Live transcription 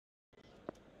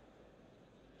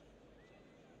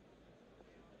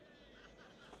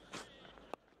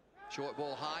Short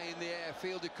ball high in the air,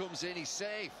 fielder comes in, he's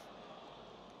safe.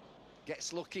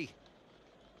 Gets lucky.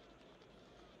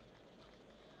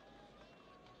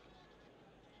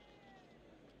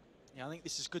 Yeah, I think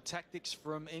this is good tactics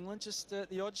from England. Just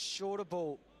the odd shorter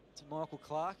ball to Michael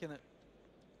Clark, and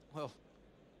well,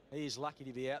 he is lucky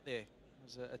to be out there.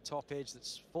 There's a top edge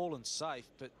that's fallen safe,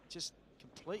 but just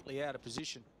completely out of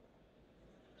position.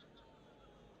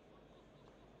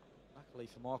 Luckily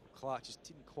for Michael Clark, just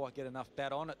didn't quite get enough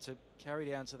bat on it to carry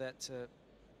down to that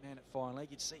man at fine leg.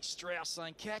 You'd see Strauss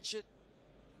saying, catch it.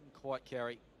 Didn't quite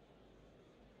carry.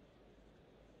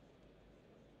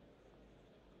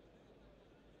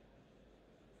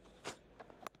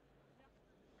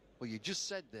 Well, you just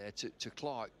said there to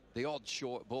Clark, the odd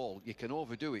short ball, you can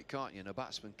overdo it, can't you? And a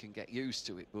batsman can get used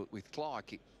to it. But with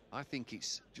Clark, I think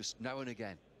it's just now and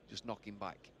again, just knocking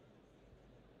back.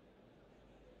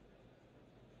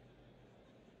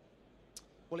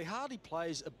 Well, he hardly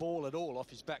plays a ball at all off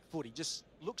his back foot. He just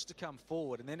looks to come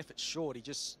forward, and then if it's short, he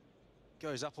just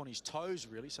goes up on his toes,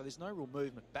 really. So there's no real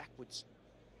movement backwards.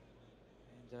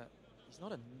 And he's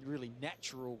not a really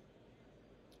natural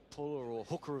puller or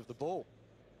hooker of the ball.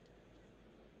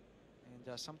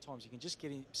 And sometimes he can just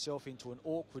get himself into an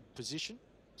awkward position.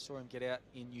 Saw him get out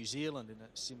in New Zealand in a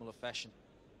similar fashion.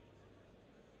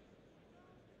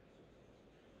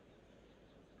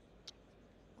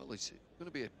 Well, it's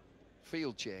going to be a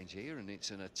field change here, and it's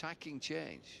an attacking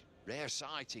change. Rare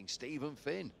sighting, Stephen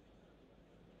Finn.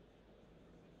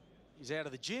 He's out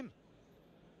of the gym.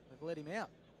 They've let him out.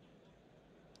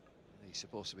 He's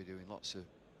supposed to be doing lots of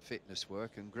fitness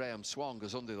work, and Graham Swan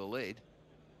goes under the lid.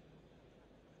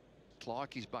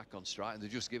 Clark is back on strike, and they're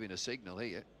just giving a signal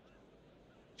here.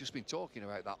 Just been talking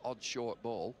about that odd short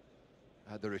ball.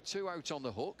 There are two out on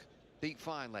the hook. Deep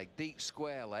fine leg, deep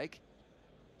square leg.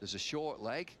 There's a short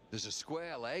leg, there's a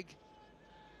square leg.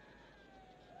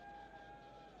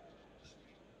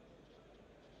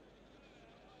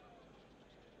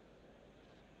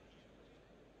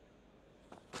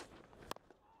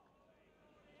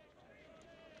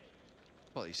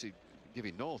 Well, you see,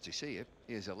 giving notice here.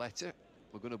 Here's a letter.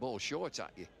 We're going to bowl short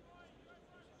at you.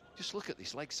 Just look at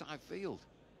this leg side field.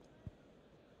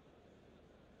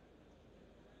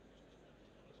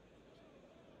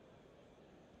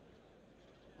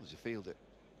 There's a field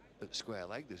at square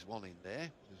leg. There's one in there.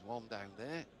 There's one down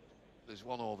there. There's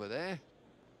one over there.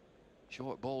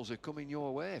 Short balls are coming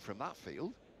your way from that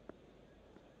field.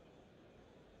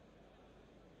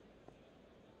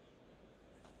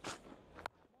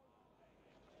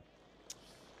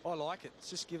 I like it. It's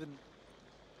just given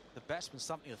the batsman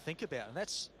something to think about, and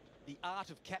that's the art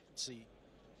of captaincy.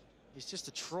 Is just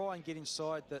to try and get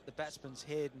inside the batsman's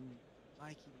head and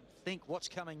make him think what's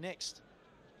coming next.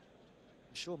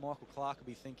 I'm sure Michael Clark will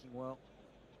be thinking, well,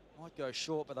 might go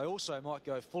short, but they also might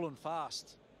go full and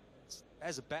fast.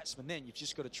 As a batsman, then you've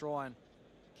just got to try and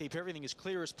keep everything as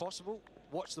clear as possible,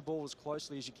 watch the ball as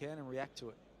closely as you can, and react to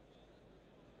it.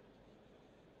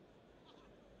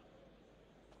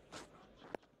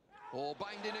 Oh,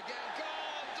 banged in again.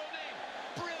 Gone, done him.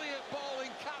 Brilliant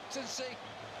bowling captaincy.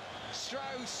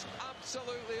 Strauss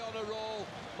absolutely on a roll.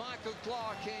 Michael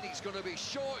Clark in. It's going to be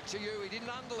short to you. He didn't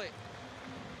handle it.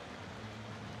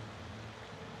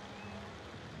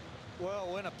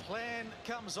 Well, when a plan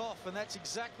comes off, and that's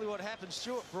exactly what happened.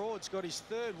 Stuart Broad's got his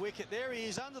third wicket. There he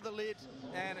is under the lid,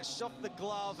 and it's off the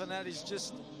glove, and that is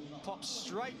just popped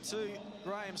straight to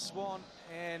Graham Swan,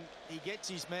 and he gets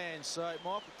his man. So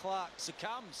Michael Clark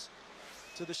succumbs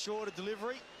to the shorter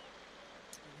delivery.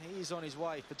 And he is on his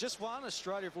way for just one.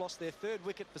 Australia have lost their third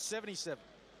wicket for 77.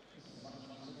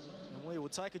 And we will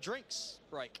take a drinks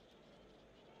break.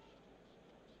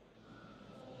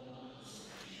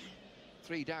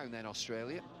 3 down then,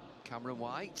 Australia. Cameron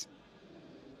White.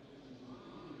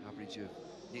 Average of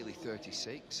nearly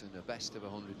 36 and a best of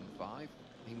 105.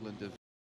 England have